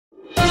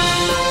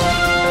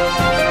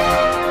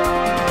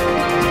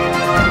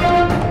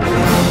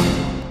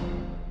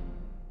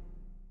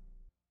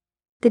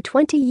The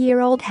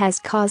 20-year-old has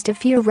caused a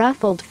few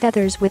ruffled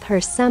feathers with her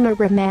summer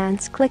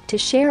romance. Click to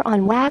share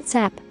on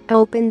WhatsApp,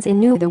 opens a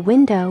new the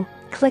window.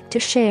 Click to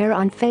share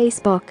on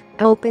Facebook,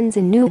 opens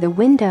a new the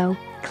window.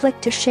 Click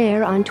to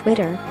share on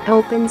Twitter,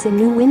 opens a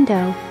new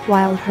window.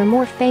 While her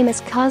more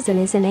famous cousin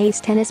is an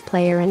ace tennis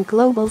player and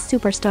global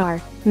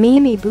superstar,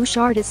 Mimi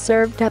Bouchard has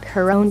served up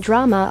her own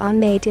drama on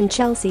Made in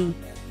Chelsea.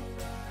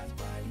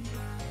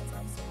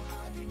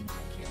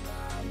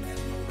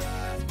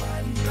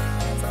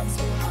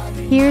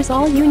 Here's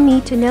all you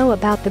need to know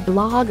about the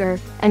blogger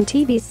and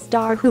TV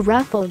star who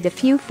ruffled a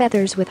few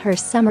feathers with her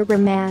summer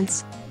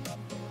romance.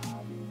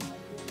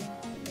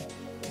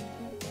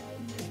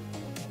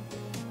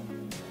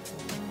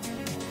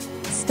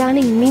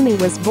 Stunning Mimi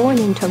was born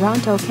in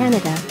Toronto,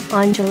 Canada,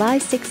 on July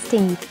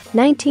 16,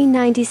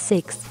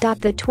 1996.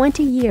 The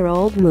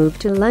 20-year-old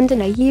moved to London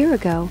a year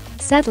ago,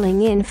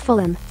 settling in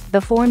Fulham,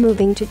 before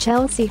moving to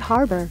Chelsea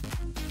Harbour.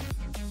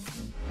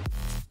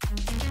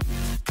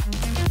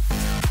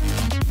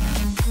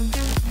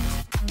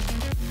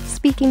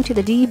 Speaking to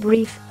The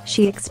Debrief,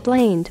 she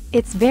explained,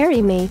 "It's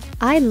very me,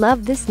 I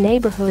love this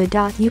neighborhood."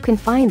 You can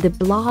find the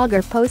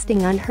blogger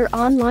posting on her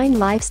online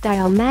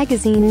lifestyle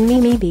magazine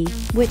Mimi B,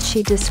 which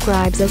she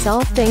describes as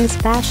all things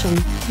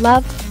fashion,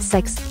 love,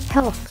 sex,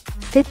 health,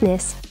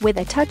 fitness, with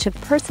a touch of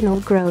personal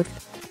growth.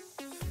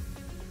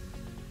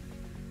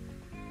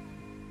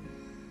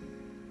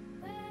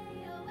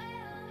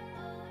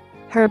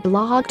 Her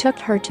blog took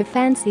her to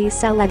fancy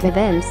celeb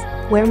events,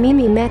 where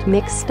Mimi met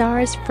mix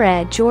stars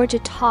Fred Georgia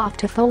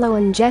Toftofolo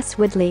and Jess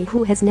Woodley,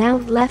 who has now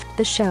left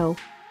the show.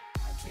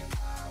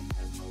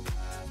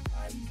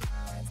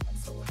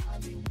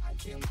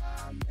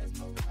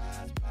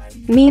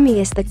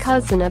 Mimi is the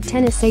cousin of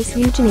tennis ace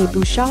Eugenie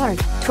Bouchard,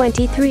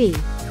 23,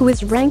 who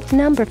is ranked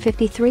number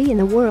 53 in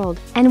the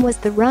world and was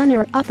the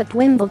runner-up at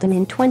Wimbledon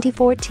in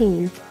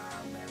 2014.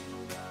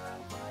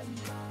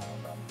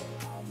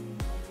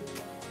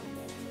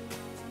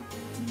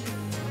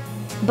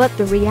 But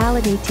the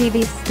reality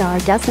TV star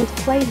doesn't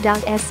play.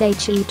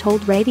 She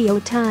told Radio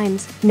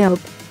Times, "Nope,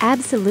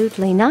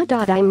 absolutely not.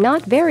 I'm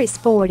not very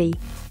sporty."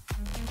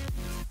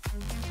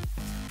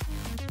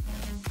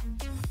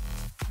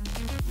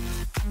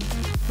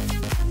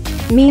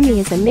 Mimi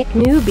is a Mick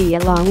newbie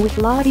along with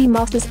Lottie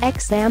Moss's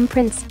ex-Sam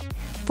Prince,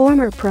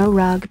 former pro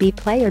rugby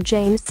player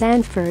James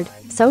Sanford,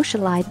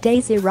 socialite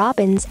Daisy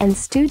Robbins and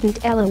student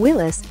Ella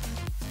Willis.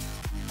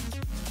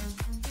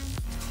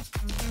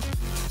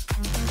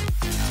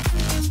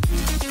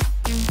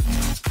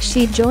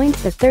 She joined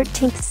the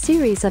 13th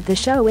series of the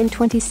show in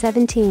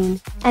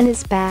 2017 and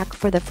is back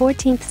for the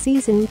 14th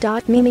season.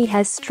 Mimi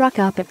has struck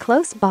up a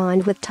close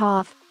bond with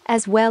Toff,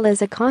 as well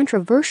as a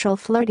controversial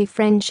flirty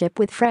friendship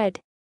with Fred.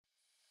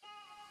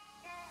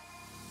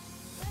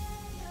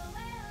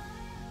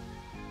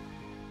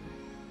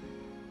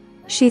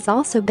 She's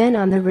also been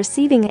on the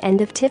receiving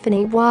end of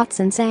Tiffany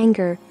Watson's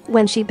anger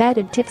when she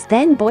batted Tiff's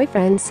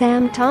then-boyfriend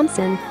Sam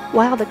Thompson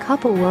while the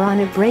couple were on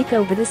a break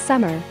over the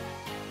summer.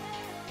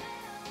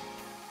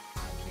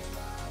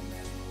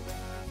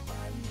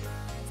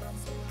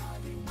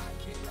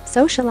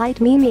 Socialite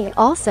Mimi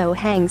also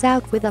hangs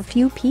out with a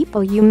few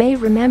people you may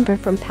remember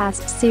from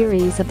past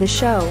series of the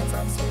show.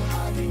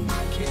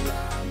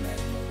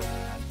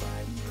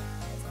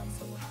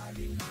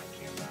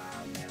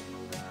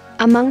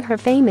 Among her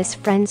famous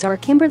friends are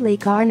Kimberly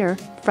Garner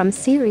from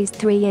Series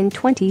 3 in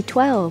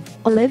 2012,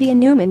 Olivia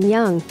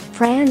Newman-Young,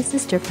 Fran's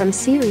sister from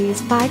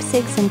Series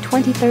 5-6 in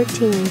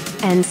 2013,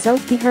 and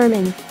Sophie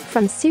Herman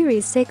from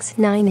Series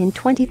 6-9 in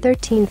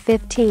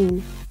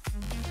 2013-15.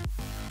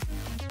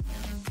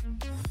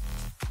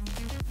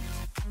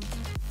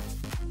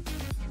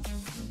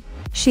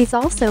 She's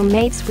also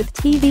mates with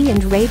TV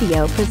and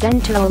radio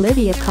presenter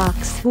Olivia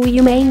Cox, who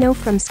you may know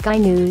from Sky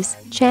News,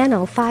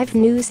 Channel 5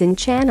 News and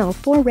Channel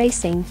 4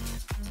 Racing.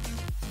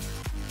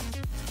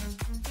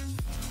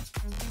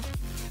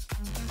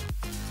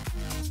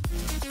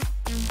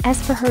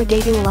 As for her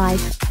dating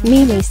life,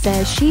 Mimi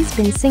says she's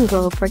been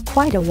single for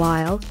quite a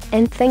while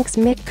and thinks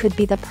Mick could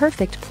be the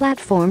perfect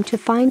platform to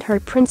find her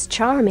Prince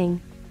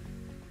Charming.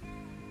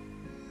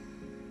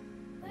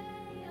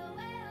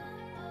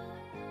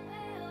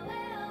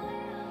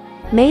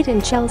 Made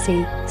in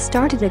Chelsea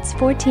started its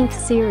 14th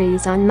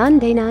series on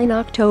Monday, 9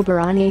 October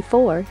on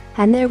A4,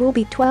 and there will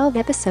be 12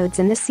 episodes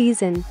in the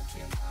season.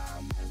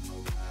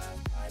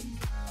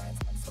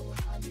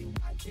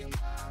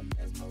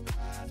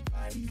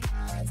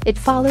 It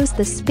follows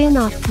the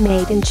spin-off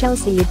Made in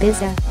Chelsea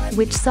Ibiza,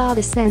 which saw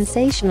the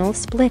sensational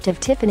split of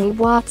Tiffany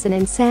Watson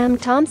and Sam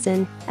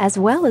Thompson, as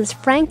well as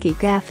Frankie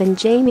Gaff and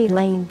Jamie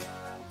Lane.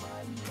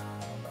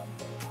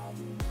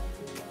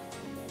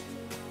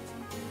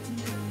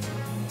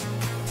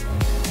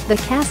 The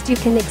cast you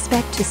can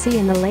expect to see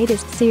in the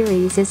latest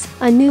series is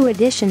a new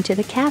addition to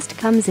the cast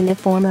comes in the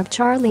form of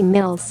Charlie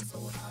Mills.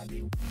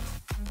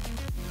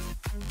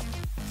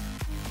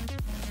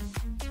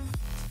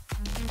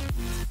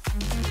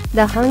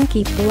 The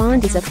hunky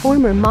blonde is a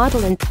former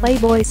model and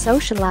Playboy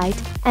socialite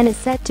and is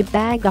set to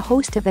bag a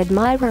host of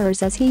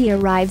admirers as he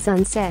arrives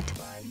on set.